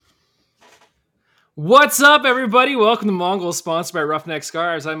What's up, everybody? Welcome to Mongols, sponsored by Roughneck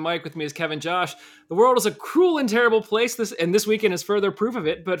Scars. I'm Mike. With me is Kevin Josh. The world is a cruel and terrible place, this weekend is further proof of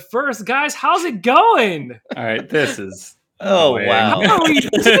it. But first, guys, how's it going? All right, this is Oh annoying. wow. How are we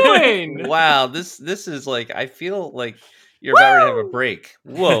doing? Wow, this is like I feel like you're about ready to have a break.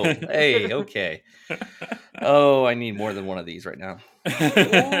 Whoa. Hey, okay. Oh, I need more than one of these right now.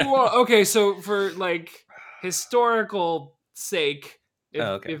 Okay, so for historical sake,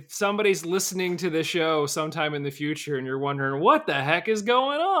 Okay. if somebody's listening to the show sometime in the future and you're wondering what the heck is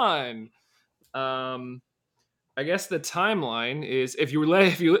going on, I guess the timeline is if you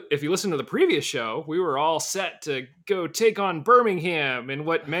listen to the previous show, we were all set to go take on Birmingham, and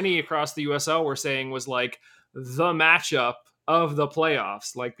what many across the USL were saying was like the matchup of the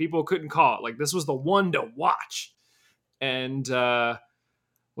playoffs. Like people couldn't call it. Like this was the one to watch. And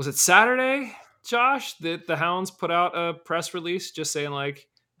was it Saturday, Josh, that the Hounds put out a press release just saying like,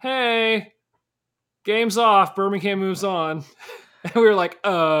 "Hey, game's off. Birmingham moves on." And we were like,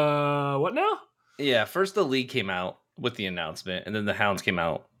 what now?" Yeah, first the league came out with the announcement, and then the Hounds came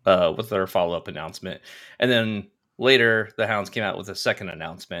out with their follow-up announcement. And then later the Hounds came out with a second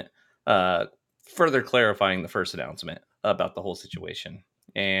announcement, further clarifying the first announcement about the whole situation.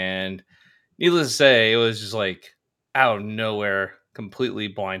 And needless to say, it was just like out of nowhere,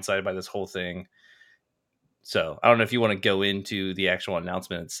 completely blindsided by this whole thing. So I don't know if you want to go into the actual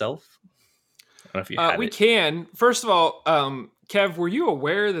announcement itself. I don't know if you have We it. can. First of all, Kev, were you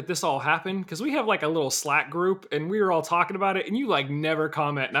aware that this all happened? Because we have like a little Slack group, and we were all talking about it, and you like never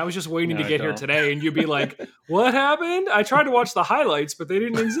comment. And I was just waiting No, to I get here don't. today, and you'd be like, "What happened? I tried to watch the highlights, but they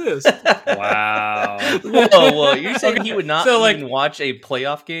didn't exist." Wow. Whoa! You're saying Okay, he would not so, even watch a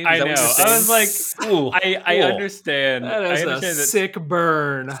playoff game? Is I that what know. you're saying? I was like, Ooh, I cool. understand. That I is a understand that sick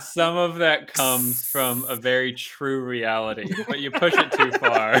burn. some of that comes from a very true reality, but you push it too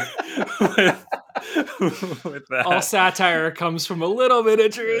far with that. All satire comes from a little bit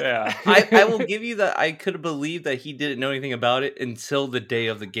of truth. Yeah. I will give you that. I could have believed that he didn't know anything about it until the day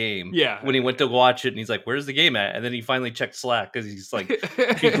of the game. Yeah. When he went to watch it, and he's like, "Where's the game at?" And then he finally checked Slack because he's like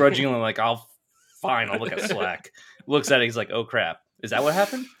begrudgingly like, "I'll look at Slack." Looks at it, he's like, "Oh crap, is that what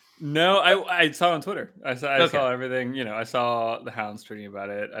happened?" No, I saw on Twitter. I Okay. saw everything. I saw the Hounds tweeting about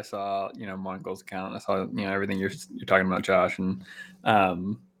it. I saw Mongols account. I saw everything you're talking about, Josh,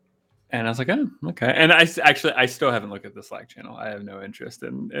 and I was like, oh, okay. And I still haven't looked at the Slack channel. I have no interest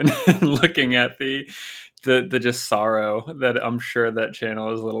in looking at the just sorrow that I'm sure that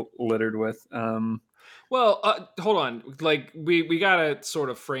channel is a little littered with. Well, hold on. Like we gotta sort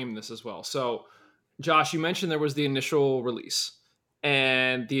of frame this as well. So, Josh, you mentioned there was the initial release,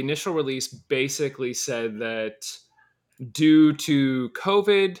 and the initial release basically said that due to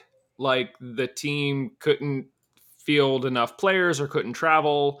COVID, like the team couldn't field enough players or couldn't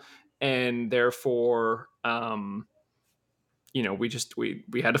travel, and therefore, we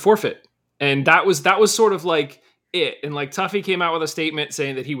had to forfeit, and that was sort of like it. And like Tuffy came out with a statement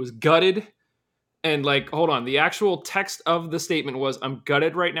saying that he was gutted. And like, hold on, the actual text of the statement was, "I'm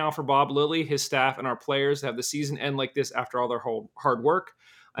gutted right now for Bob Lilly, his staff, and our players to have the season end like this after all their whole hard work.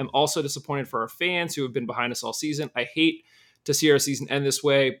 I'm also disappointed for our fans who have been behind us all season. I hate to see our season end this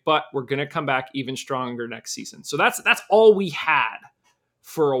way, but we're gonna come back even stronger next season." So that's all we had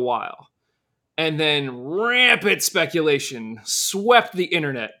for a while. And then rampant speculation swept the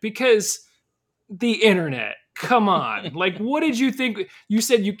internet because the internet. Come on. Like, what did you think? You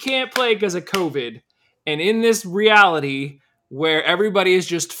said you can't play because of COVID. And in this reality where everybody is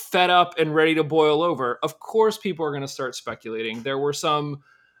just fed up and ready to boil over, of course, people are going to start speculating. There were some,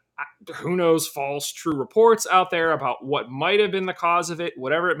 who knows, false, true reports out there about what might have been the cause of it,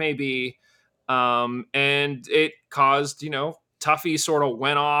 whatever it may be. And it caused, Tuffy sort of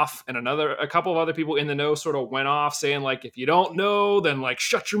went off, and a couple of other people in the know sort of went off saying, like, if you don't know, then like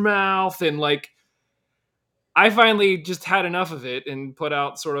shut your mouth. And like, I finally just had enough of it and put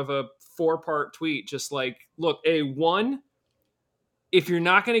out sort of a 4-part tweet, just like, look, one, if you're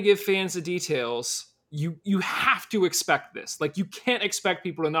not going to give fans the details, you have to expect this. Like, you can't expect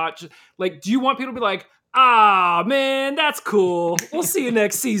people to not just, like, do you want people to be like, "Ah, man, that's cool, we'll see you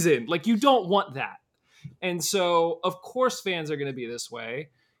next season"? Like, you don't want that. And so, of course, fans are going to be this way.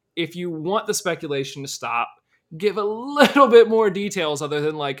 If you want the speculation to stop, give a little bit more details other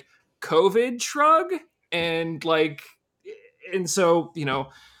than like COVID shrug. And like, and so,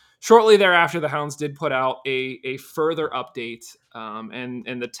 shortly thereafter, the Hounds did put out a further update.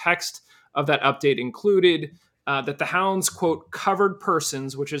 And the text of that update included that the Hounds, quote, covered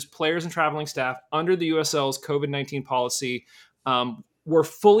persons, which is players and traveling staff under the USL's COVID-19 policy, were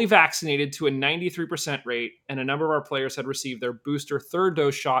fully vaccinated to a 93% rate, and a number of our players had received their booster third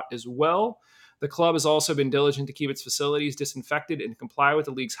dose shot as well. The club has also been diligent to keep its facilities disinfected and comply with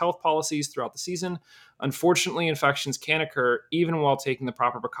the league's health policies throughout the season. Unfortunately, infections can occur even while taking the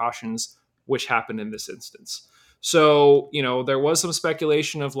proper precautions, which happened in this instance. So, there was some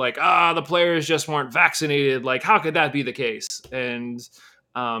speculation of like, the players just weren't vaccinated. Like, how could that be the case? And,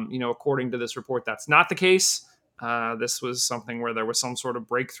 according to this report, that's not the case. This was something where there was some sort of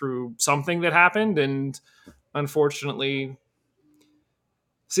breakthrough, something that happened. And unfortunately,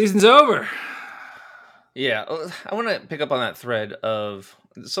 season's over. Yeah, I want to pick up on that thread of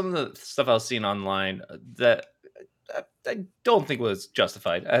some of the stuff I was seeing online that I don't think was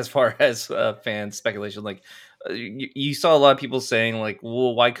justified as far as fan speculation. Like, you saw a lot of people saying, like,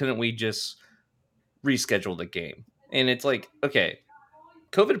 well, why couldn't we just reschedule the game? And it's like, okay,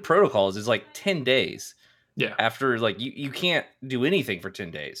 COVID protocols is like 10 days. Yeah. After, like, you can't do anything for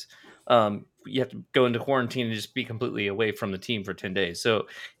 10 days. You have to go into quarantine and just be completely away from the team for 10 days. So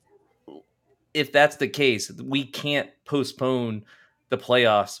if that's the case, we can't postpone the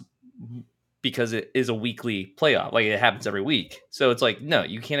playoffs because it is a weekly playoff. Like, it happens every week. So it's like, no,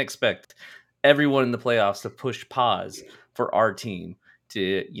 you can't expect everyone in the playoffs to push pause for our team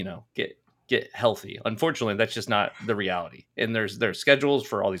to, get healthy. Unfortunately, that's just not the reality. And there's schedules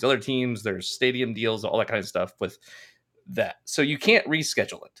for all these other teams. There's stadium deals, all that kind of stuff with that. So you can't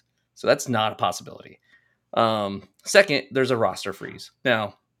reschedule it. So that's not a possibility. Second, there's a roster freeze.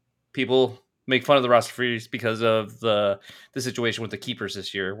 Now, people make fun of the roster freeze because of the situation with the keepers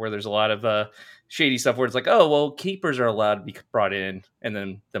this year, where there's a lot of shady stuff where it's like, oh, well, keepers are allowed to be brought in, and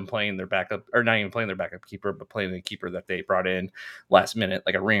then them playing their backup, or not even playing their backup keeper, but playing the keeper that they brought in last minute,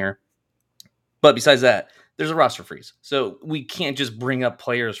 like a ringer. But besides that, there's a roster freeze. So we can't just bring up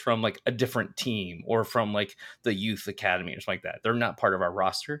players from like a different team or from like the youth academy or something like that. They're not part of our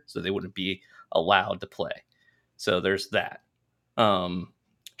roster, so they wouldn't be allowed to play. So there's that. Trying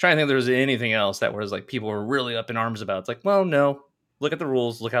to think if there was anything else that was like people were really up in arms about. It's like, well, no, look at the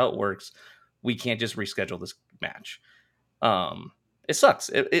rules, look how it works. We can't just reschedule this match. It sucks.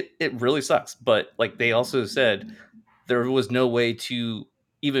 It really sucks. But like they also said, there was no way to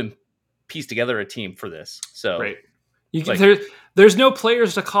even piece together a team for this. So right. There's no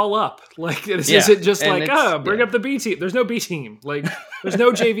players to call up. Like, this isn't just like, bring up the B team. There's no B team. Like, there's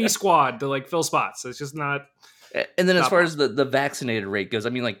no JV squad to like fill spots. It's just not. And then as far as the vaccinated rate goes, I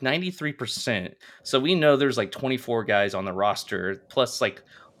mean, like 93%. So we know there's like 24 guys on the roster, plus like,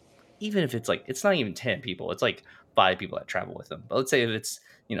 even if it's like, it's not even 10 people, it's like 5 people that travel with them. But let's say if it's,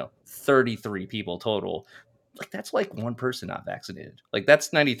 33 people total, like that's like one person not vaccinated. Like that's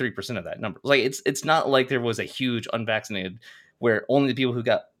 93% of that number. Like it's not like there was a huge unvaccinated where only the people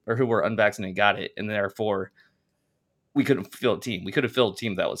who were unvaccinated got it, and therefore we couldn't fill a team. We could have filled a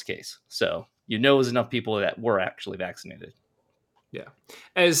team if that was the case. So it was enough people that were actually vaccinated. Yeah.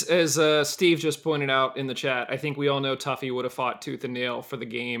 As Steve just pointed out in the chat, I think we all know Tuffy would have fought tooth and nail for the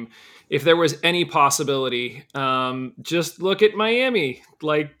game. If there was any possibility, just look at Miami.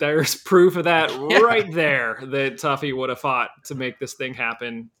 Like, there's proof of that right there, that Tuffy would have fought to make this thing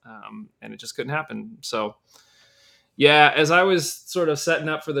happen. And it just couldn't happen. So, yeah, as I was sort of setting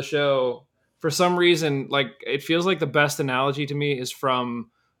up for the show, for some reason, like, it feels like the best analogy to me is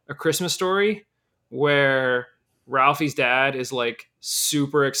from A Christmas Story, where Ralphie's dad is like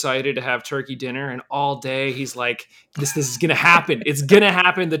super excited to have turkey dinner, and all day he's like, this is gonna happen. It's gonna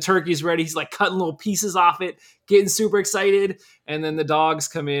happen. The turkey's ready. He's like cutting little pieces off it, getting super excited. And then the dogs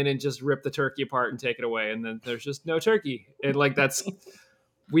come in and just rip the turkey apart and take it away. And then there's just no turkey. And like,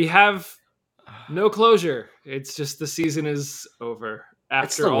 we have no closure. It's just the season is over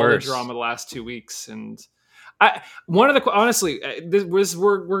after all the drama the last 2 weeks. And honestly,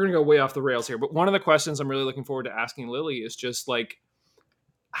 we're going to go way off the rails here, but one of the questions I'm really looking forward to asking Lily is just like,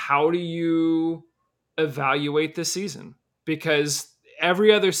 how do you evaluate this season? Because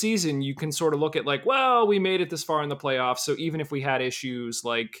every other season you can sort of look at like, well, we made it this far in the playoffs, so even if we had issues,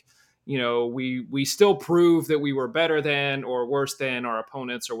 like, we still prove that we were better than or worse than our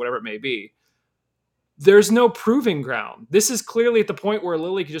opponents or whatever it may be. There's no proving ground. This is clearly at the point where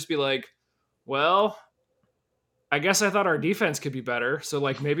Lily could just be like, well, I guess I thought our defense could be better, so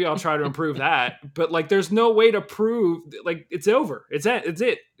like maybe I'll try to improve that. But like, there's no way to prove, like, it's over. It's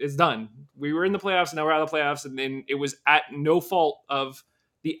it. It's done. We were in the playoffs, and now we're out of the playoffs, and then it was at no fault of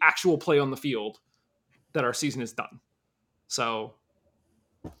the actual play on the field that our season is done. So,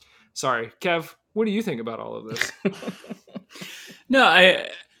 sorry, Kev. What do you think about all of this? No,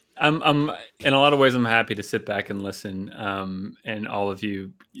 I'm in a lot of ways, I'm happy to sit back and listen. And all of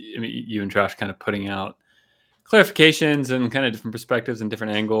you, I mean, you and Josh, kind of putting out clarifications and kind of different perspectives and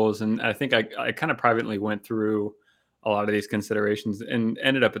different angles. And I think I kind of privately went through a lot of these considerations and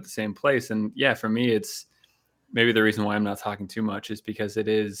ended up at the same place. And yeah, for me, it's maybe the reason why I'm not talking too much is because it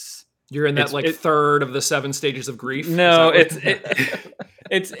is. You're in that third of the 7 stages of grief. No,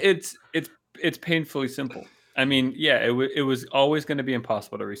 it's painfully simple. I mean, yeah, it was always going to be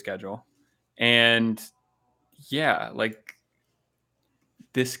impossible to reschedule, and yeah, like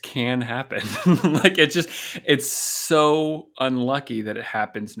this can happen. Like it's so unlucky that it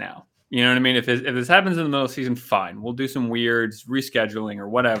happens now. You know what I mean? If this happens in the middle of the season, fine, we'll do some weird rescheduling or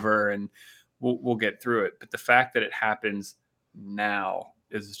whatever, and we'll get through it. But the fact that it happens now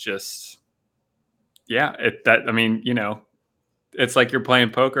is just. Yeah, I mean, it's like you're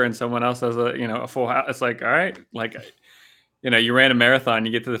playing poker and someone else has a full house. It's like, all right, like, you ran a marathon,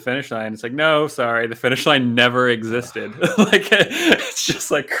 you get to the finish line. It's like, no, sorry, the finish line never existed. Like, it's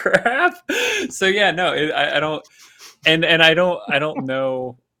just like crap. So yeah, no, I don't, and I don't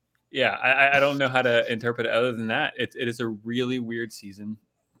know. Yeah, I don't know how to interpret it other than that. It is a really weird season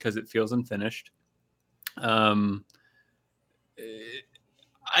because it feels unfinished.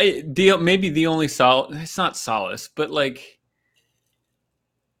 Maybe the only it's not solace, but like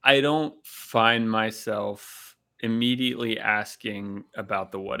I don't find myself immediately asking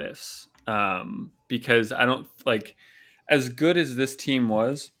about the what ifs because I don't like as good as this team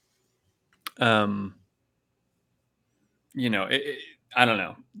was. I don't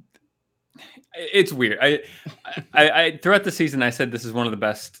know. It's weird. I throughout the season I said this is one of the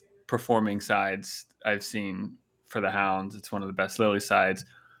best performing sides I've seen for the Hounds. It's one of the best Lily sides.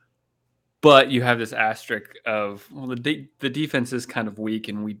 But you have this asterisk of, well, the defense is kind of weak,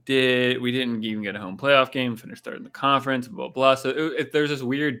 and we didn't even get a home playoff game, finished third in the conference, blah, blah. So there's this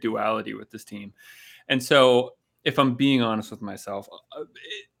weird duality with this team. And so if I'm being honest with myself,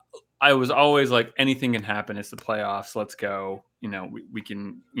 I was always like, anything can happen. It's the playoffs. Let's go. We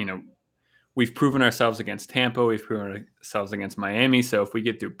can, we've proven ourselves against Tampa. We've proven ourselves against Miami. So if we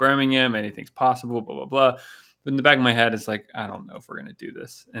get through Birmingham, anything's possible, blah, blah, blah. But in the back of my head, it's like, I don't know if we're going to do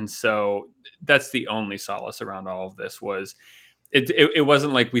this. And so that's the only solace around all of this was it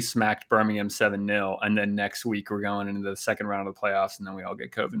wasn't like we smacked Birmingham 7-0 and then next week we're going into the second round of the playoffs and then we all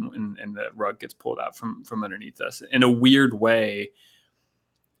get COVID and the rug gets pulled out from underneath us. In a weird way,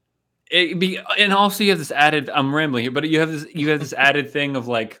 and also you have this added, I'm rambling here, but you have this added thing of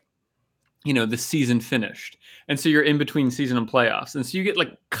like, the season finished. And so you're in between season and playoffs. And so you get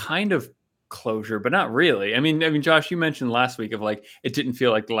like kind of closure, but not really. I mean, Josh, you mentioned last week of like it didn't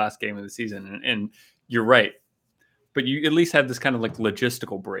feel like the last game of the season, and you're right. But you at least had this kind of like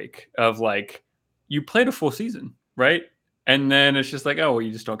logistical break of like you played a full season, right? And then it's just like, oh, well,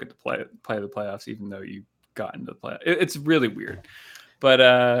 you just don't get to play the playoffs, even though you got into the playoffs. It's really weird,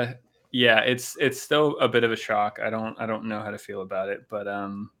 but yeah, it's still a bit of a shock. I don't know how to feel about it, but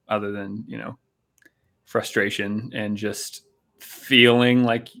other than frustration and just feeling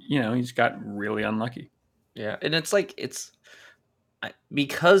like he just got really unlucky. Yeah, and it's like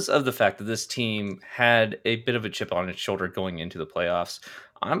because of the fact that this team had a bit of a chip on its shoulder going into the playoffs.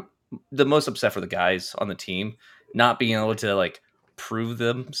 I'm the most upset for the guys on the team not being able to like prove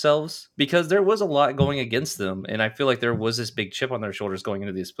themselves because there was a lot going against them, and I feel like there was this big chip on their shoulders going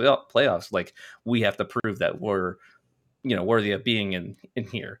into these playoffs. Like we have to prove that we're worthy of being in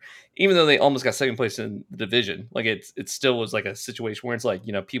here, even though they almost got second place in the division. Like it still was like a situation where it's like,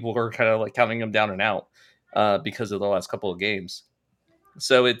 people are kind of like counting them down and out because of the last couple of games.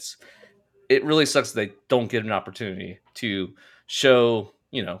 So it really sucks that they don't get an opportunity to show,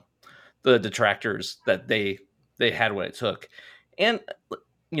 the detractors that they had what it took. And,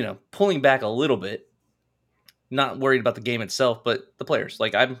 pulling back a little bit, not worried about the game itself, but the players.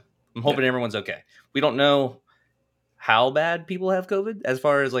 Like I'm hoping everyone's okay. We don't know how bad people have COVID as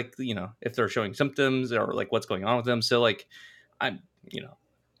far as like, if they're showing symptoms or like what's going on with them. So like,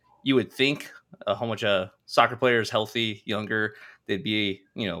 you would think a whole bunch of soccer players, healthy, younger, they'd be,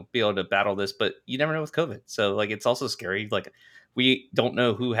 be able to battle this, but you never know with COVID. So like, it's also scary. Like we don't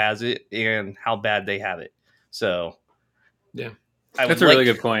know who has it and how bad they have it. So yeah, that's a really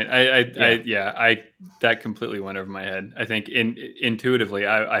good point. I that completely went over my head. I think intuitively,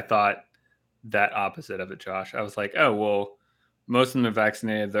 I thought that opposite of it, Josh. I was like, oh, well, most of them are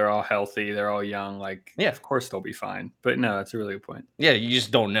vaccinated. They're all healthy. They're all young. Like, yeah, of course they'll be fine. But no, that's a really good point. Yeah, you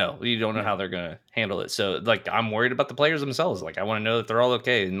just don't know. You don't know how they're going to handle it. So, like, I'm worried about the players themselves. Like, I want to know that they're all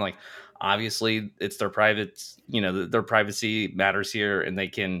okay. And, like, obviously, it's their private, their privacy matters here. And they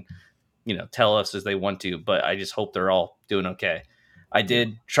can, tell us as they want to. But I just hope they're all doing okay. I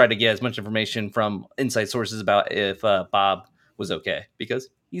did try to get as much information from inside sources about if Bob was okay. Because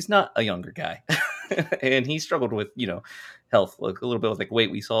he's not a younger guy. And he struggled with, health, like a little bit with like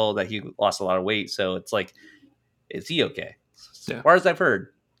weight. We saw that he lost a lot of weight. So it's like, Is he okay? So Yeah. far as I've heard,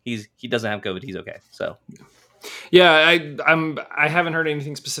 he doesn't have COVID. He's okay. So yeah, I haven't heard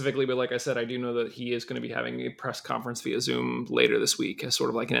anything specifically, but like I said, I do know that he is going to be having a press conference via Zoom later this week as sort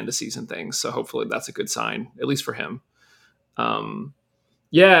of like an end of season thing. So hopefully that's a good sign, at least for him.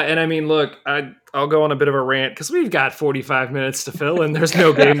 Yeah, and I mean, look, I'll go on a bit of a rant because we've got 45 minutes to fill and there's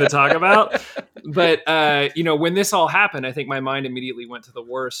no game to talk about. But, when this all happened, I think my mind immediately went to the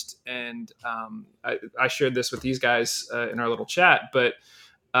worst. And I shared this with these guys in our little chat. But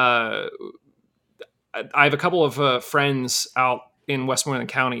I have a couple of friends out in Westmoreland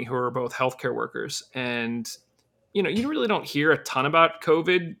County who are both healthcare workers. And, you really don't hear a ton about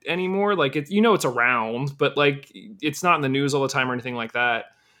COVID anymore. Like, it's around, but like, it's not in the news all the time or anything like that.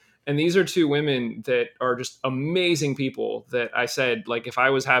 And these are two women that are just amazing people that I said, like, if I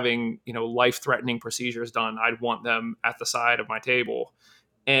was having, life-threatening procedures done, I'd want them at the side of my table.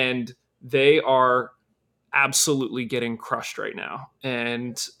 And they are absolutely getting crushed right now.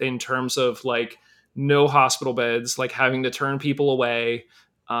 And in terms of like no hospital beds, like having to turn people away,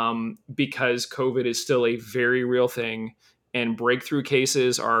 because COVID is still a very real thing, and breakthrough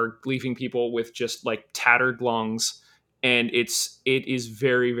cases are leaving people with just like tattered lungs, and it is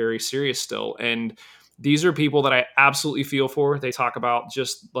very, very serious still. And these are people that I absolutely feel for. They talk about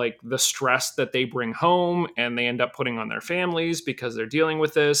just like the stress that they bring home and they end up putting on their families because they're dealing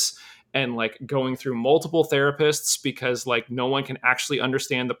with this, and like going through multiple therapists because like no one can actually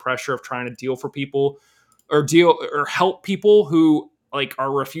understand the pressure of trying to deal or help people who like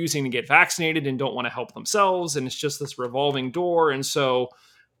are refusing to get vaccinated and don't want to help themselves. And it's just this revolving door. And so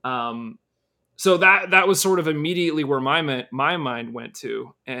that was sort of immediately where my mind went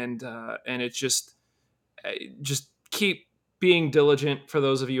to. And it's just keep being diligent for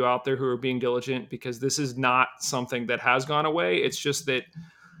those of you out there who are being diligent, because this is not something that has gone away. It's just that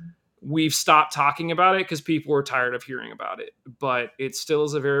we've stopped talking about it because people are tired of hearing about it, but it still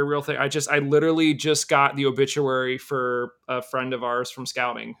is a very real thing. I literally just got the obituary for a friend of ours from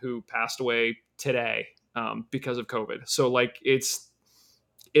scouting who passed away today because of COVID. So like it's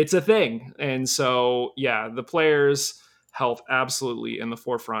a thing. And so, yeah, the players' health absolutely in the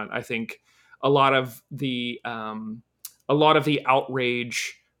forefront. I think a lot of the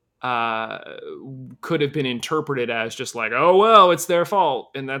outrage could have been interpreted as just like, oh, well, it's their fault.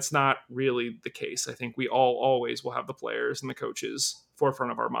 And that's not really the case. I think we always will have the players and the coaches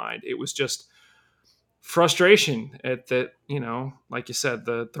forefront of our mind. It was just frustration at that, like you said,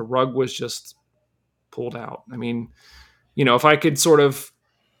 the rug was just pulled out. I mean, if I could sort of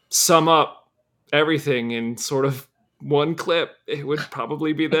sum up everything in sort of one clip, it would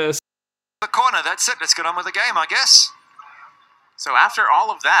probably be this. The corner, that's it. Let's get on with the game, I guess. So after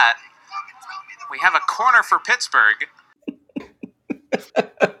all of that, we have a corner for Pittsburgh.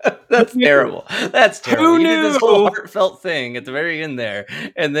 That's terrible. That's terrible. Who You knew? did this whole heartfelt thing at the very end there,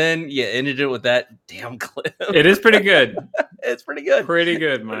 and then you ended it with that damn clip. It is pretty good. It's pretty good. Pretty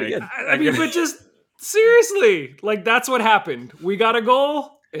good, Mike. Pretty good. I mean, but just seriously, like that's what happened. We got a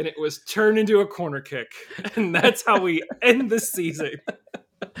goal, and it was turned into a corner kick, and that's how we end the season.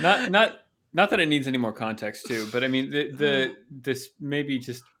 Not that it needs any more context too, but I mean this maybe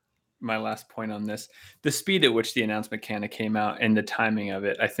just my last point on this. The speed at which the announcement kind of came out and the timing of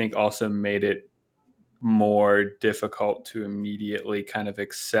it, I think also made it more difficult to immediately kind of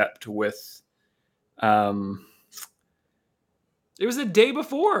accept with It was the day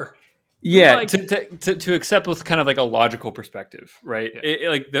before. Yeah, Like, to accept with kind of like a logical perspective, right? Yeah.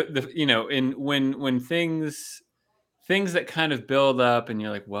 Like when things that kind of build up and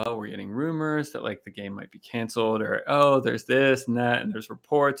you're like, well, we're getting rumors that like the game might be canceled, or there's this and that and there's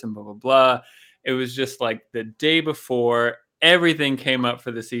reports and blah blah blah. It was just like the day before everything came up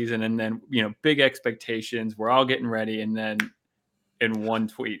for the season, and then big expectations, we're all getting ready, and then in one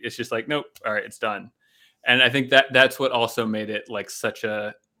tweet it's just like, nope, all right, it's done. And I think that's what also made it like such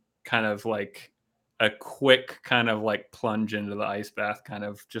a kind of like a quick kind of like plunge into the ice bath, kind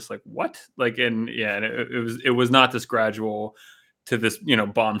of just like what, like, and it was not this gradual to this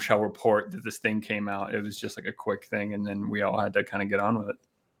bombshell report that this thing came out. It was just like a quick thing, and then we all had to kind of get on with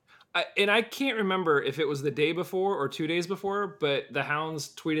it. I can't remember if it was the day before or 2 days before, but the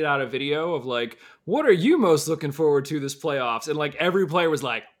Hounds tweeted out a video of like, what are you most looking forward to this playoffs? And like every player was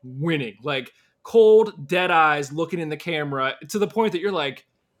like winning, like cold, dead eyes, looking in the camera, to the point that you're like,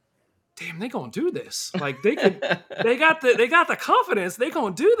 damn, they gonna do this. Like they got the confidence, they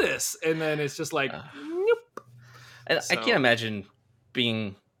gonna do this. And then it's just like, nope. And so, I can't imagine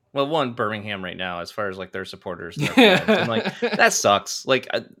being, well, one, Birmingham right now, as far as like their supporters and their fans. And like that sucks. Like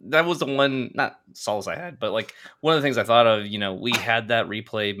that was the one, not solace I had, but like one of the things I thought of, we had that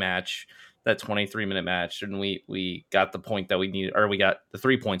replay match that 23-minute match, and we got the point that we needed, or we got the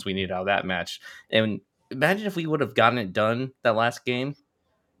 3 points we needed out of that match. And imagine if we would have gotten it done that last game,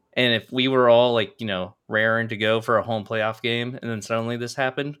 and if we were all like, raring to go for a home playoff game, and then suddenly this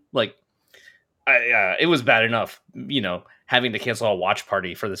happened. Like, it was bad enough, having to cancel a watch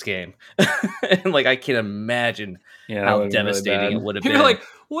party for this game. And like, I can imagine how devastating really it would have been. You're like,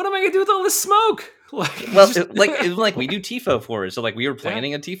 what am I gonna do with all this smoke? Like, well, like we do TIFO for it, so like we were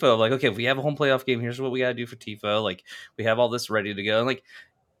planning a TIFO. Like, okay, if we have a home playoff game, here's what we gotta do for TIFO. Like, we have all this ready to go, and like,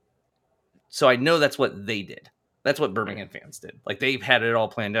 so I know that's what they did. That's what Birmingham fans did. Like, they've had it all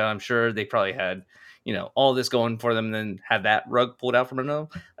planned out. I'm sure they probably had, all this going for them, and then have that rug pulled out from them.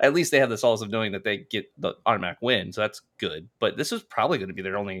 At least they have the solace of knowing that they get the automatic win, so that's good. But this is probably going to be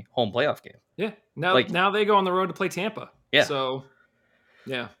their only home playoff game. Yeah. Now they go on the road to play Tampa. Yeah. So,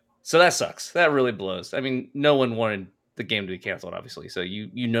 yeah. So that sucks. That really blows. I mean, no one wanted the game to be canceled, obviously. So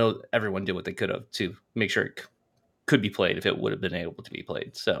everyone did what they could have to make sure it could be played if it would have been able to be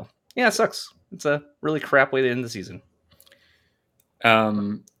played. So yeah, it sucks. It's a really crap way to end the season.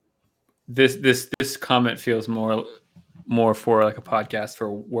 This comment feels more for like a podcast for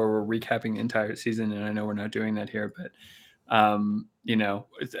where we're recapping the entire season, and I know we're not doing that here, but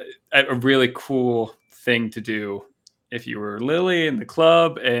it's a really cool thing to do if you were Lily in the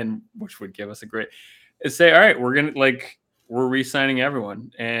club, and which would give us a great is say, all right, we're re-signing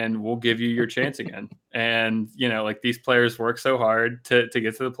everyone and we'll give you your chance again. And these players work so hard to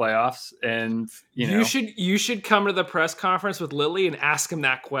get to the playoffs, and you should come to the press conference with Lily and ask him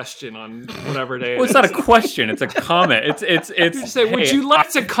that question on whatever day. Well, it's not a question, it's a comment. It's you say, would you like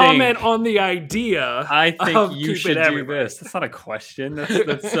to comment on the idea? I think you should do this. That's not a question.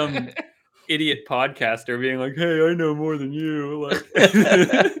 That's some idiot podcaster being like, hey, I know more than you. Like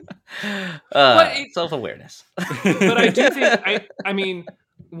self-awareness. But I do think I mean,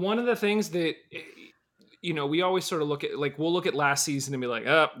 one of the things that we always sort of look at, like, we'll look at last season and be like,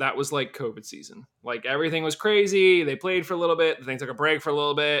 oh, that was like COVID season. Like, everything was crazy. They played for a little bit, then took a break for a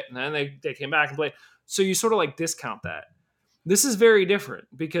little bit, and then they came back and played. So you sort of like discount that. This is very different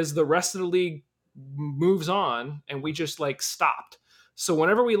because the rest of the league moves on and we just like stopped. So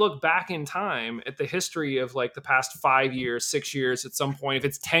whenever we look back in time at the history of like the past 5 years, 6 years, at some point, if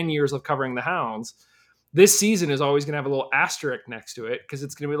it's 10 years of covering the Hounds, this season is always going to have a little asterisk next to it, because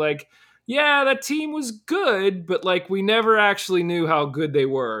it's going to be like, yeah, that team was good, but like we never actually knew how good they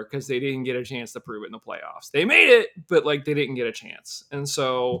were because they didn't get a chance to prove it in the playoffs. They made it, but like they didn't get a chance. And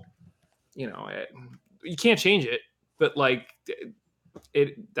so, you can't change it, but like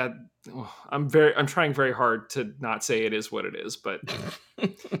I'm trying very hard to not say it is what it is, but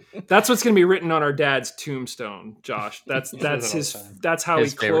that's what's going to be written on our dad's tombstone, Josh. That's how he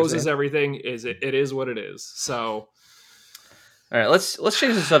closes everything. It is what it is. So, all right, let's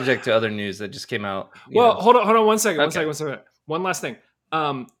change the subject to other news that just came out. Hold on one second. Okay. One second. One last thing.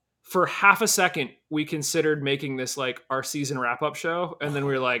 For half a second, we considered making this like our season wrap-up show, and then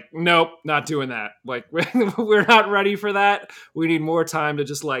we were like, nope, not doing that. Like, we're not ready for that. We need more time to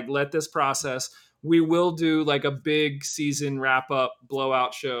just like let this process. We will do like a big season wrap-up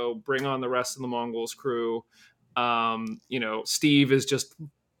blowout show, bring on the rest of the Mongols crew. Steve is just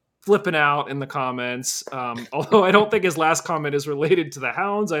flipping out in the comments. Although I don't think his last comment is related to the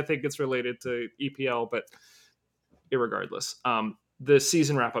Hounds. I think it's related to EPL, but irregardless, the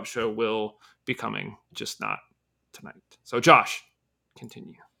season wrap-up show will be coming, just not tonight. So Josh,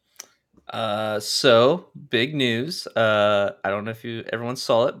 continue. So big news. I don't know if everyone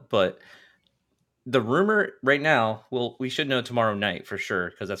saw it, but the rumor right now, we should know tomorrow night for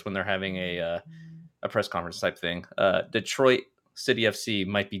sure, because that's when they're having a press conference type thing. Detroit City FC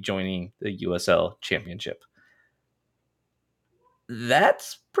might be joining the USL Championship.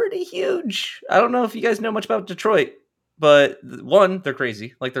 That's pretty huge. I don't know if you guys know much about Detroit, but one, they're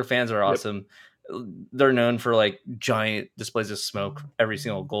crazy. Like, their fans are awesome. Yep. They're known for like giant displays of smoke every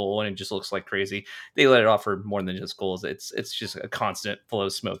single goal, and it just looks like crazy. They let it off for more than just goals. It's just a constant flow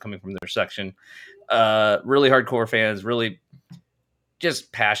of smoke coming from their section. Really hardcore fans, really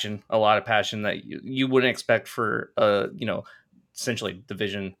just passion, a lot of passion that you wouldn't expect for essentially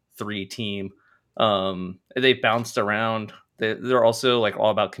Division 3 team. They bounced around. They're also like all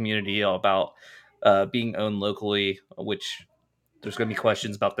about community, all about being owned locally, which there's going to be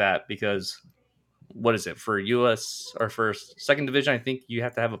questions about that, because what is it for US or for second division? I think you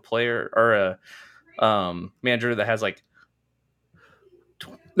have to have a player or a manager that has like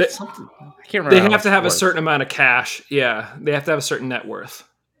something. I can't remember. They have to have a certain amount of cash. Yeah, they have to have a certain net worth.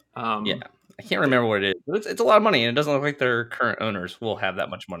 Yeah, I can't remember what it is, but it's a lot of money, and it doesn't look like their current owners will have that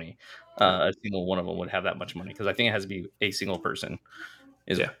much money. A single one of them would have that much money, because I think it has to be a single person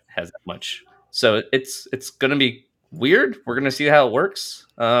has that much. So it's going to be weird. We're going to see how it works.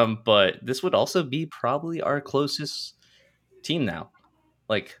 But this would also be probably our closest team now.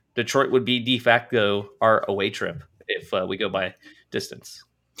 Like Detroit would be de facto our away trip if we go by distance.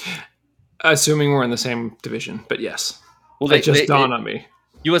 Assuming we're in the same division, but yes. Well, That just dawned on me.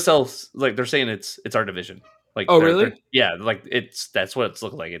 USL, like they're saying it's our division. Like, oh really? Yeah, like that's what it's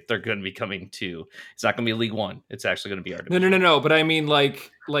looking like. They're going to be coming to. It's not going to be League One. It's actually going to be our division. No. But I mean,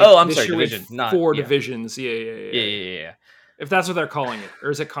 like. Oh, I'm this sorry, year we had division, not 4 yeah. divisions. Yeah. Yeah. If that's what they're calling it,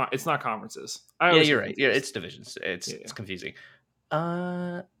 or is it? It's not conferences. Yeah, you're right. Yeah, it's divisions. It's confusing.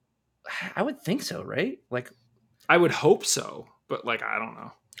 I would think so, right? Like, I would hope so, but like, I don't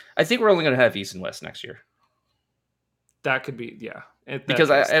know. I think we're only going to have East and West next year. That could be, yeah. Because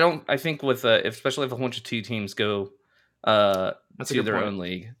I think with especially if a bunch of 2 teams go to their own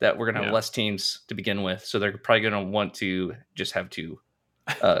league, that we're gonna have less teams to begin with, so they're probably gonna want to just have 2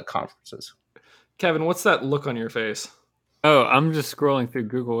 conferences. Kevin, what's that look on your face? Oh, I'm just scrolling through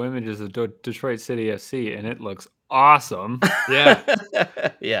Google Images of Detroit City FC, and it looks awesome. Yeah.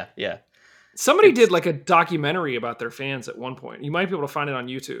 yeah. Somebody did like a documentary about their fans at one point. You might be able to find it on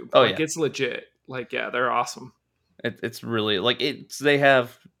YouTube. Oh, like, it's legit. Like, yeah, they're awesome. It's really like they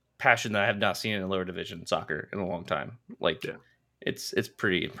have passion that I have not seen in lower division soccer in a long time. Like, it's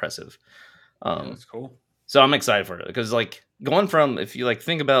pretty impressive. That's cool. So I'm excited for it because, like, going from, if you like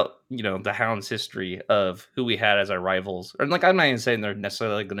think about, you know, the Hounds' history of who we had as our rivals, or like, I'm not even saying they're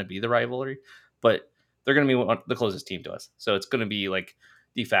necessarily going to be the rivalry, but they're going to be the closest team to us. So it's going to be like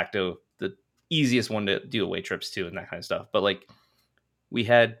de facto the easiest one to do away trips to and that kind of stuff. But like, we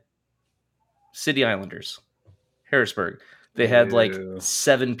had City Islanders, Harrisburg. They had like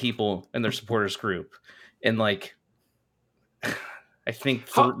 7 people in their supporters group, and like, I think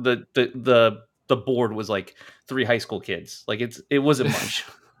the board was like 3 high school kids. Like, it wasn't much.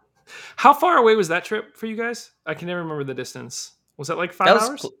 How far away was that trip for you guys? I can never remember the distance. Was that like 5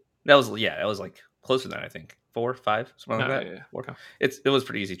 hours? That was like closer than, I think 4, 5, something like that. Yeah. Okay. It was a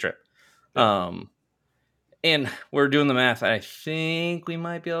pretty easy trip. And we're doing the math. I think we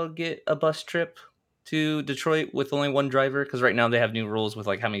might be able to get a bus trip to Detroit with only 1 driver, because right now they have new rules with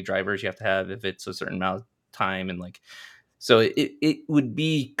like how many drivers you have to have if it's a certain amount of time, and like, so it would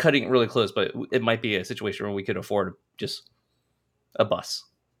be cutting it really close, but it might be a situation where we could afford just a bus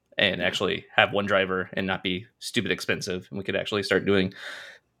and actually have 1 driver and not be stupid expensive, and we could actually start doing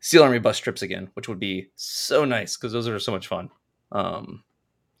Steel Army bus trips again, which would be so nice because those are so much fun.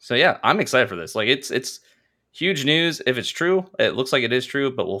 So yeah, I'm excited for this. Like, it's huge news if it's true. It looks like it is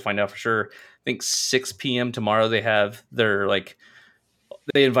true, but we'll find out for sure. I think 6 p.m. tomorrow they have their, like,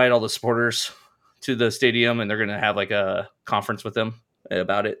 they invite all the supporters to the stadium, and they're going to have like a conference with them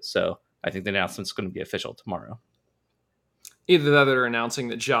about it. So I think the announcement's going to be official tomorrow. Either that, or they're announcing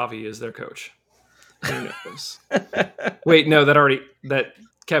that Javi is their coach. Who knows? Wait, no,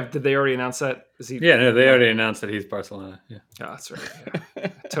 Kev, did they already announce that? Is he? Yeah, no, they already announced that he's Barcelona. Yeah. Oh, that's right. Yeah.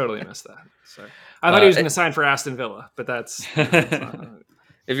 I totally missed that. Sorry. I thought he was going to sign for Aston Villa, but that's not...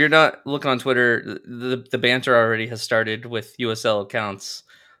 If you're not looking on Twitter, the banter already has started with USL accounts,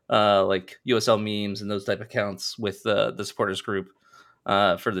 like USL memes and those type of accounts with the supporters group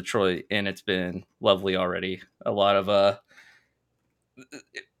for Detroit, and it's been lovely already. A lot of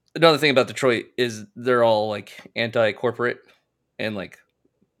another thing about Detroit is they're all like anti-corporate and like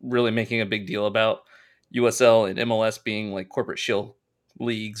really making a big deal about USL and MLS being like corporate shill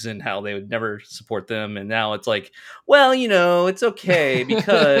leagues and how they would never support them. And now it's like, well, you know, it's okay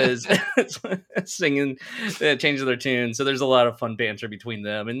because it's singing, changing their tune. So there's a lot of fun banter between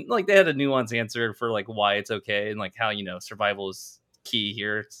them. And like, they had a nuanced answer for like why it's okay. And like how, you know, survival is key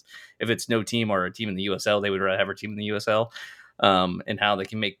here. If it's no team or a team in the USL, they would rather have a team in the USL. And how they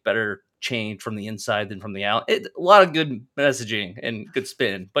can make better change from the inside than from the out. A lot of good messaging and good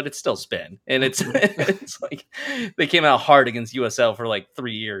spin, but it's still spin. And it's like they came out hard against USL for like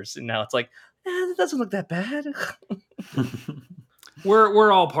 3 years, and now it's like, it doesn't look that bad.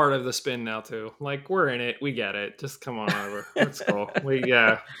 We're all part of the spin now too. Like, we're in it. We get it. Just come on over. It's cool. We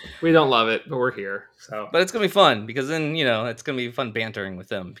don't love it, but we're here. So, but it's gonna be fun because then, you know, it's gonna be fun bantering with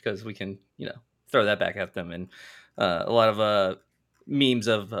them because we can, you know, throw that back at them. And a lot of memes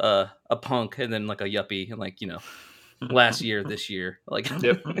of a punk and then like a yuppie and like, you know, last year, this year, like,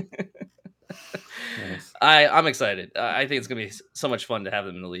 yep. Nice. I'm excited. I think it's gonna be so much fun to have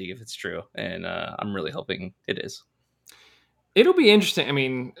them in the league if it's true, and I'm really hoping it is. It'll be interesting. I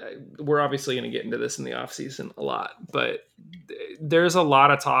mean, we're obviously going to get into this in the off season a lot, but there's a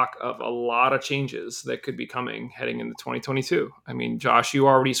lot of talk of a lot of changes that could be coming heading into 2022. I mean, Josh, you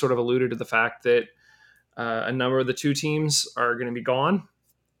already sort of alluded to the fact that a number of the 2 teams are going to be gone.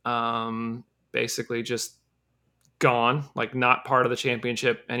 basically just gone, like not part of the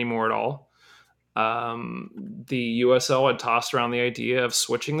championship anymore at all. The USL had tossed around the idea of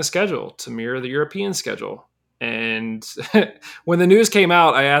switching the schedule to mirror the European schedule. And when the news came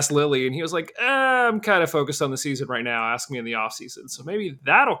out, I asked Lily, and he was like, I'm kind of focused on the season right now. Ask me in the off season. So maybe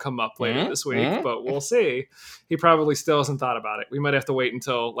that'll come up later this week, but we'll see. He probably still hasn't thought about it. We might have to wait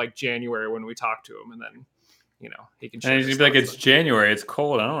until like January when we talk to him, and then, he can. And he'd be like, "It's January. It's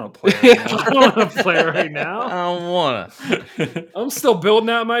cold. I don't want to play right now. I don't want to play right now. I don't want to. I'm still building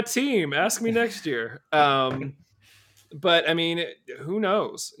out my team. Ask me next year." But I mean, who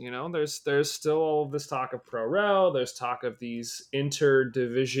knows? There's still all this talk of Pro Rel. There's talk of these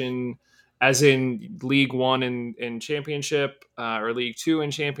interdivision, as in League One and Championship, or League Two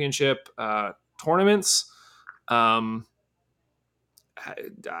and Championship tournaments. I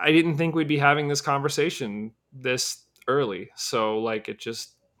didn't think we'd be having this conversation this early. So like, it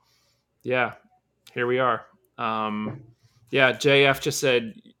just, here we are. JF just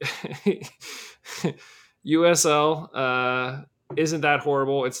said, USL isn't that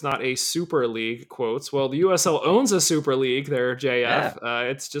horrible. It's not a super league, quotes. Well, the USL owns a super league there, JF. Yeah.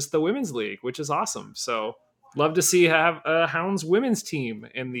 It's just the women's league, which is awesome. So love to see have a Hounds women's team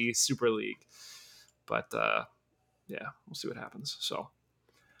in the super league. But we'll see what happens.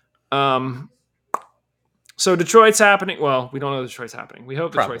 So Detroit's happening. Well, we don't know Detroit's happening. We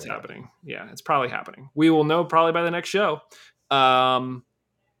hope Detroit's happening. Yeah, it's probably happening. We will know probably by the next show.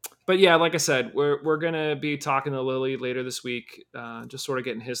 But yeah, like I said, we're gonna be talking to Lily later this week, just sort of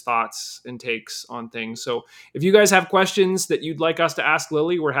getting his thoughts and takes on things. So if you guys have questions that you'd like us to ask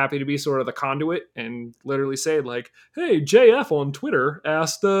Lily, we're happy to be sort of the conduit and literally say like, "Hey, JF on Twitter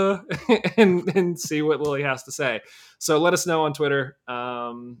asked," and see what Lily has to say. So let us know on Twitter.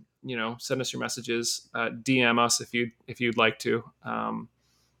 Send us your messages, DM us if you'd like to.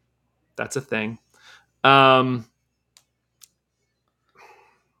 That's a thing.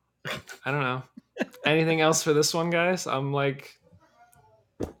 I don't know. Anything else for this one, guys? I'm like,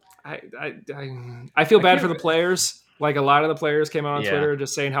 I feel bad for the players. Like a lot of the players came out on Twitter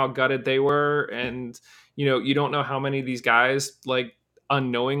just saying how gutted they were, and you don't know how many of these guys like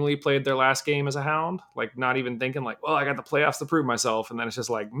unknowingly played their last game as a Hound, like not even thinking like, well, I got the playoffs to prove myself, and then it's just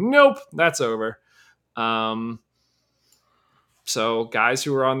like, nope, that's over. So guys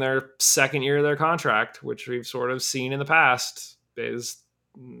who were on their second year of their contract, which we've sort of seen in the past,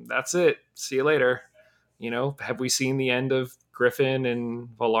 that's it. See you later. Have we seen the end of Griffin and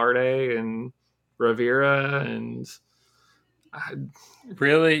Velarde and Rivera and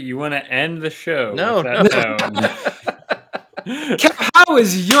really? You want to end the show? No. How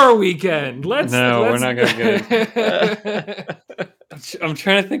was your weekend? We're not gonna get it. I'm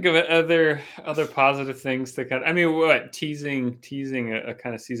trying to think of other positive things to cut. I mean, what teasing a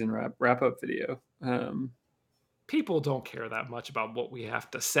kind of season wrap up video. People don't care that much about what we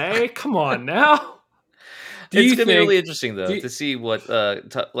have to say. Come on now. It's gonna be really interesting though to see what I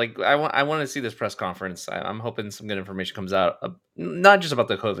want to see this press conference. I'm hoping some good information comes out, not just about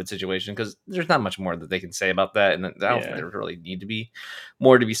the COVID situation, because there's not much more that they can say about that, and I don't think there really need to be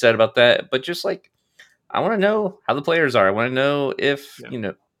more to be said about that. But just like, I want to know how the players are. I want to know if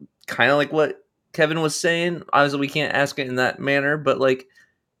kind of like what Kevin was saying. Obviously, we can't ask it in that manner, but like,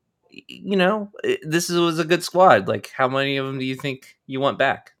 this was a good squad. Like, how many of them do you think you want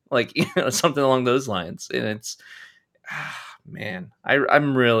back? Like, something along those lines. And it's, man,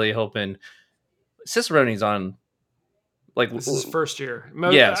 I'm really hoping Cicerone's on. Like, this is his first year.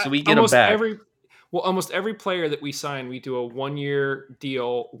 So we get him back. Almost every player that we sign, we do a 1-year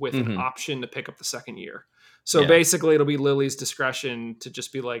deal with an option to pick up the second year. So basically, it'll be Lily's discretion to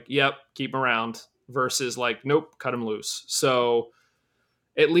just be like, "Yep, keep him around," versus like, "Nope, cut him loose." So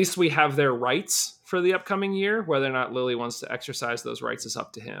at least we have their rights for the upcoming year. Whether or not Lily wants to exercise those rights is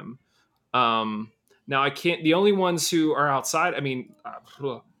up to him. Now I can't, the only ones who are outside, I mean,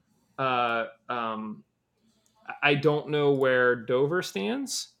 I don't know where Dover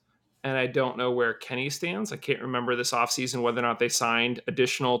stands, and I don't know where Kenny stands. I can't remember this offseason whether or not they signed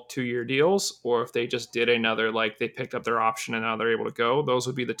additional 2-year deals, or if they just did another, like they picked up their option and now they're able to go. Those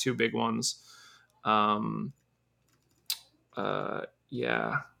would be the two big ones.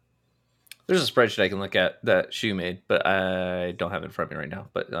 There's a spreadsheet I can look at that Shoe made, but I don't have it in front of me right now.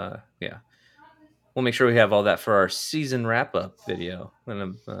 But we'll make sure we have all that for our season wrap-up video.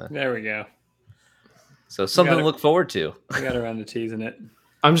 There we go. So something to look forward to. I got around to teasing it.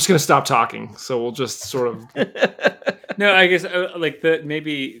 I'm just going to stop talking, so we'll just sort of... No, I guess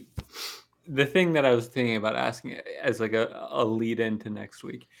maybe the thing that I was thinking about asking as like a lead into next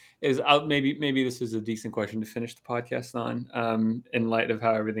week is maybe this is a decent question to finish the podcast on, in light of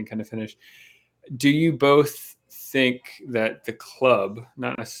how everything kind of finished. Do you both think that the club,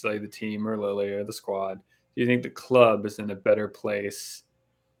 not necessarily the team or Lily or the squad, do you think the club is in a better place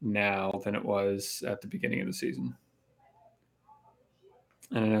now than it was at the beginning of the season?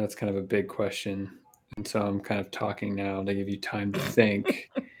 And I know it's kind of a big question, and so I'm kind of talking now to give you time to think.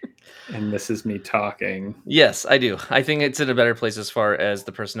 And this is me talking. Yes, I do. I think it's in a better place as far as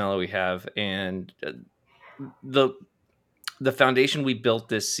the personnel we have and the foundation we built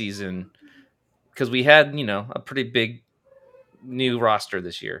this season, because we had, a pretty big new roster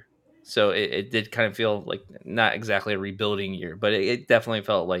this year. So it did kind of feel like not exactly a rebuilding year, but it definitely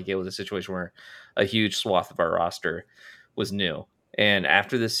felt like it was a situation where a huge swath of our roster was new. And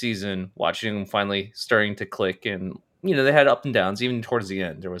after this season, watching them finally starting to click, and they had up and downs. Even towards the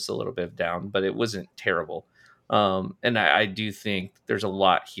end, there was a little bit of down, but it wasn't terrible. And I do think there's a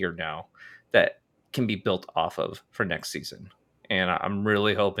lot here now that can be built off of for next season. And I'm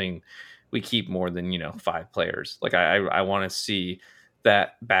really hoping we keep more than 5 players. Like I want to see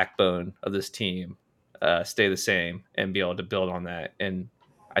that backbone of this team stay the same and be able to build on that. And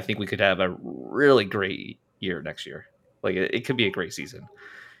I think we could have a really great year next year. Like it could be a great season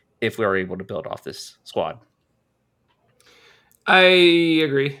if we are able to build off this squad. I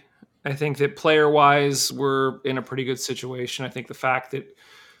agree. I think that player-wise, we're in a pretty good situation. I think the fact that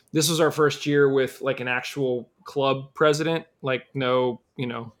this was our first year with like an actual club president, like no,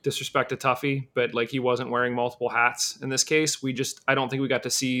 disrespect to Tuffy, but like he wasn't wearing multiple hats in this case. I don't think we got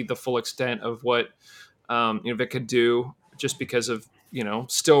to see the full extent of what, Vic could do just because of,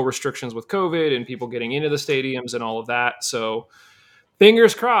 still restrictions with COVID and people getting into the stadiums and all of that. So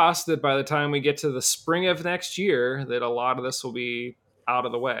fingers crossed that by the time we get to the spring of next year, that a lot of this will be out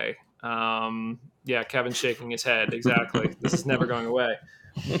of the way. Yeah, Kevin's shaking his head. Exactly. This is never going away.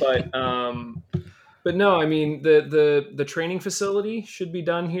 But no, I mean the training facility should be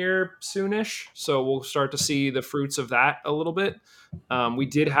done here soonish, so we'll start to see the fruits of that a little bit. We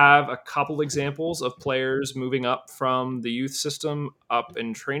did have a couple examples of players moving up from the youth system up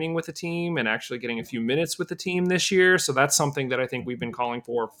and training with the team and actually getting a few minutes with the team this year. So that's something that I think we've been calling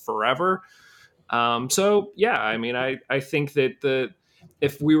for forever. So yeah, I mean, I think that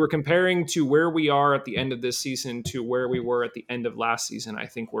if we were comparing to where we are at the end of this season to where we were at the end of last season, I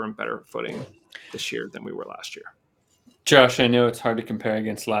think we're in better footing this year than we were last year. Josh, I know it's hard to compare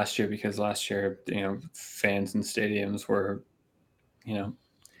against last year because last year, fans in stadiums were,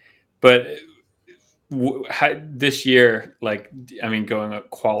 but this year, going up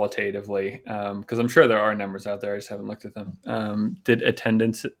qualitatively, because I'm sure there are numbers out there, I just haven't looked at them. Did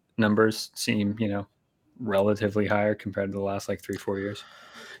attendance numbers seem, relatively higher compared to the last 3-4 years?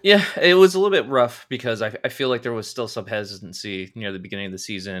 Yeah, it was a little bit rough because I feel like there was still some hesitancy near the beginning of the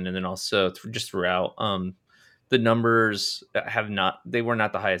season, and then also just throughout. The numbers they were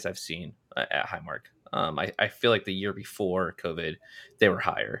not the highest I've seen at Highmark. I feel like the year before COVID, they were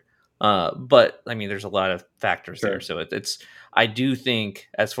higher. But I mean, there's a lot of factors there. So I do think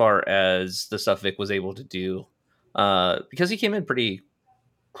as far as the stuff Vic was able to do, because he came in pretty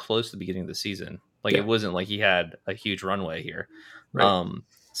close to the beginning of the season. It wasn't like he had a huge runway here. Right.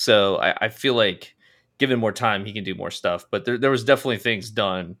 So I feel like given more time, he can do more stuff. But there was definitely things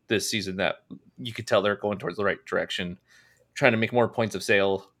done this season that you could tell they're going towards the right direction, trying to make more points of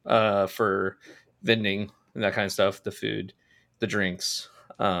sale for vending and that kind of stuff, the food, the drinks.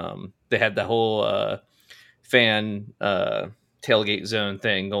 They had the whole fan tailgate zone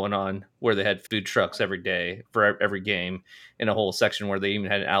thing going on where they had food trucks every day for every game, in a whole section where they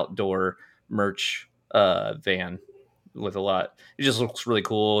even had an outdoor merch van with a lot. It just looks really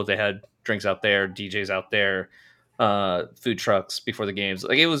cool. They had drinks out there, DJs out there, food trucks before the games.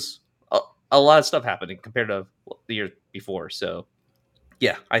 It was a lot of stuff happening compared to the year before. So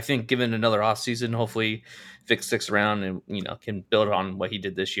yeah, I think given another off season, hopefully Vic sticks around and can build on what he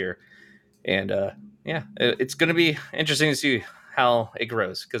did this year. And it's going to be interesting to see how it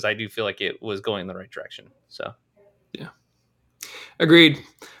grows, because I do feel like it was going in the right direction. So yeah, agreed.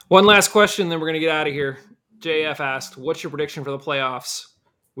 One last question, then we're going to get out of here. JF asked, what's your prediction for the playoffs?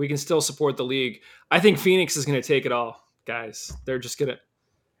 We can still support the league. I think Phoenix is going to take it all, guys. They're just going to...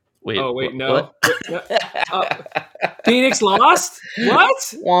 No. Phoenix lost? What?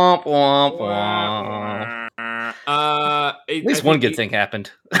 Womp, womp, womp. At least one good thing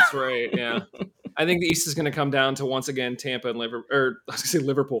happened. That's right, yeah. I think the East is going to come down to, once again, Tampa and Liverpool.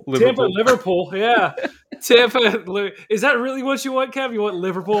 Tampa and Liverpool, yeah. Tampa. Is that really what you want, Kev? You want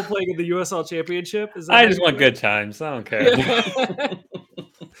Liverpool playing in the USL Championship? I just want good times. I don't care.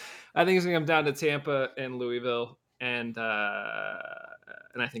 I think it's gonna come down to Tampa and Louisville, and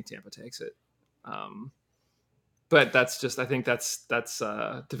I think Tampa takes it. But that's just, I think that's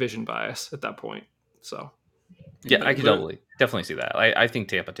division bias at that point. So Yeah, I could definitely see that. I think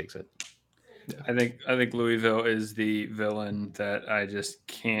Tampa takes it. I think Louisville is the villain that I just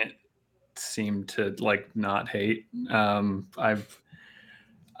can't seem to like not hate. I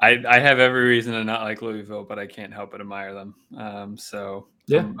have every reason to not like Louisville, but I can't help but admire them. So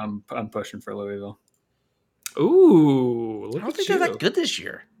yeah, I'm pushing for Louisville. Ooh, look I don't at think you. they're that good this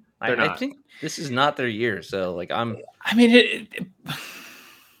year. I think this is not their year. So like I mean,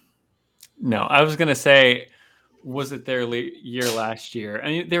 no, I was gonna say, was it their year last year? I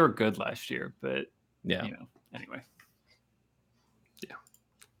mean, they were good last year, but yeah, anyway.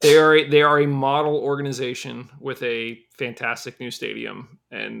 They are a model organization with a fantastic new stadium,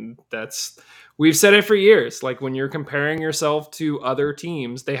 and we've said it for years. Like when you're comparing yourself to other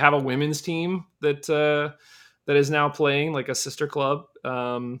teams, they have a women's team that is now playing like a sister club.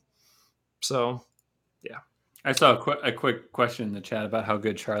 So yeah, I saw a quick question in the chat about how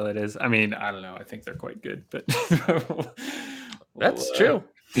good Charlotte is. I mean, I don't know. I think they're quite good, but that's true.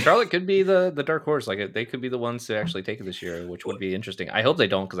 Charlotte could be the dark horse. Like they could be the ones to actually take it this year, which would be interesting. I hope they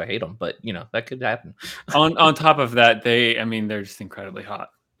don't because I hate them, but that could happen. on top of that, they're just incredibly hot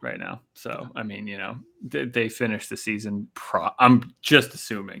right now. So I mean, they finished the season. I'm just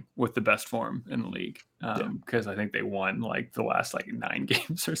assuming with the best form in the league, because I think they won like the last 9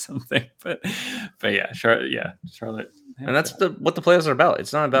 games or something. But yeah, Charlotte. And that's what the playoffs are about.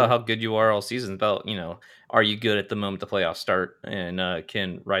 It's not about how good you are all season. It's about, are you good at the moment the playoffs start and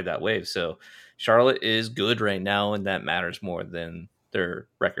can ride that wave. So Charlotte is good right now, and that matters more than their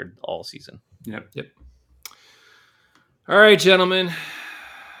record all season. Yep. All right, gentlemen.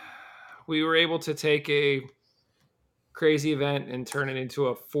 We were able to take a crazy event and turn it into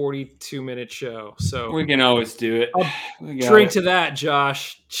a 42-minute show. So we can always do it. Drink to that,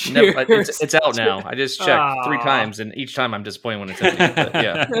 Josh. Cheers. No, it's out now. I just checked 3 times, and each time I'm disappointed when it's empty. But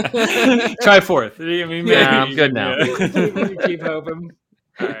yeah, try 4th. I mean, I'm good now. Keep hoping.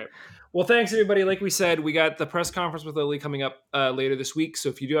 All right. Well, thanks everybody. Like we said, we got the press conference with Lily coming up later this week. So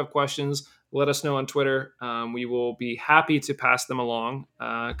if you do have questions, let us know on Twitter. We will be happy to pass them along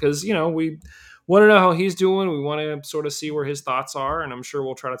because we want to know how he's doing. We want to sort of see where his thoughts are, and I'm sure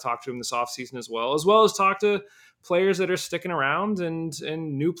we'll try to talk to him this offseason as well as talk to players that are sticking around and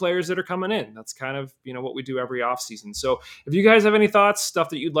new players that are coming in. That's kind of what we do every offseason. So if you guys have any thoughts, stuff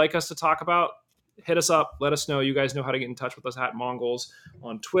that you'd like us to talk about, hit us up. Let us know. You guys know how to get in touch with us at Mongols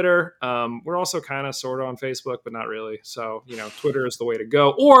on Twitter. We're also kind of sort of on Facebook, but not really. So, Twitter is the way to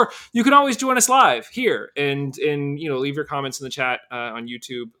go. Or you can always join us live here and leave your comments in the chat on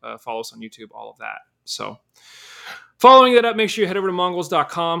YouTube. Follow us on YouTube, all of that. So following that up, make sure you head over to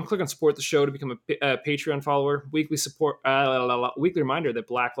mongols.com, click on support the show to become a Patreon follower. Weekly reminder that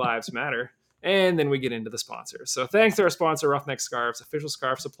Black Lives Matter. And then we get into the sponsors. So thanks to our sponsor, Roughneck Scarves, official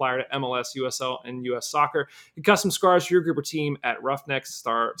scarf supplier to MLS, USL, and US Soccer. Get custom scarves for your group or team at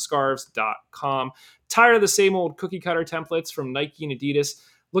roughneckscarves.com. Tired of the same old cookie cutter templates from Nike and Adidas?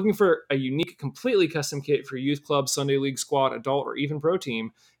 Looking for a unique, completely custom kit for your youth club, Sunday league squad, adult, or even pro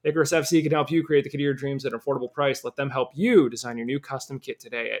team? Icarus FC can help you create the kit of your dreams at an affordable price. Let them help you design your new custom kit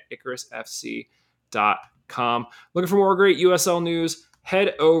today at icarusfc.com. Looking for more great USL news?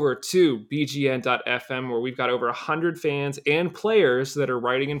 Head over to bgn.fm, where we've got over 100 fans and players that are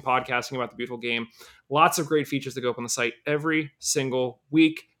writing and podcasting about the beautiful game. Lots of great features that go up on the site every single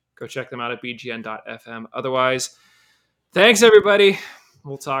week. Go check them out at bgn.fm. Otherwise, thanks, everybody.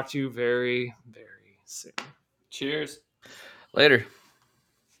 We'll talk to you very, very soon. Cheers. Later.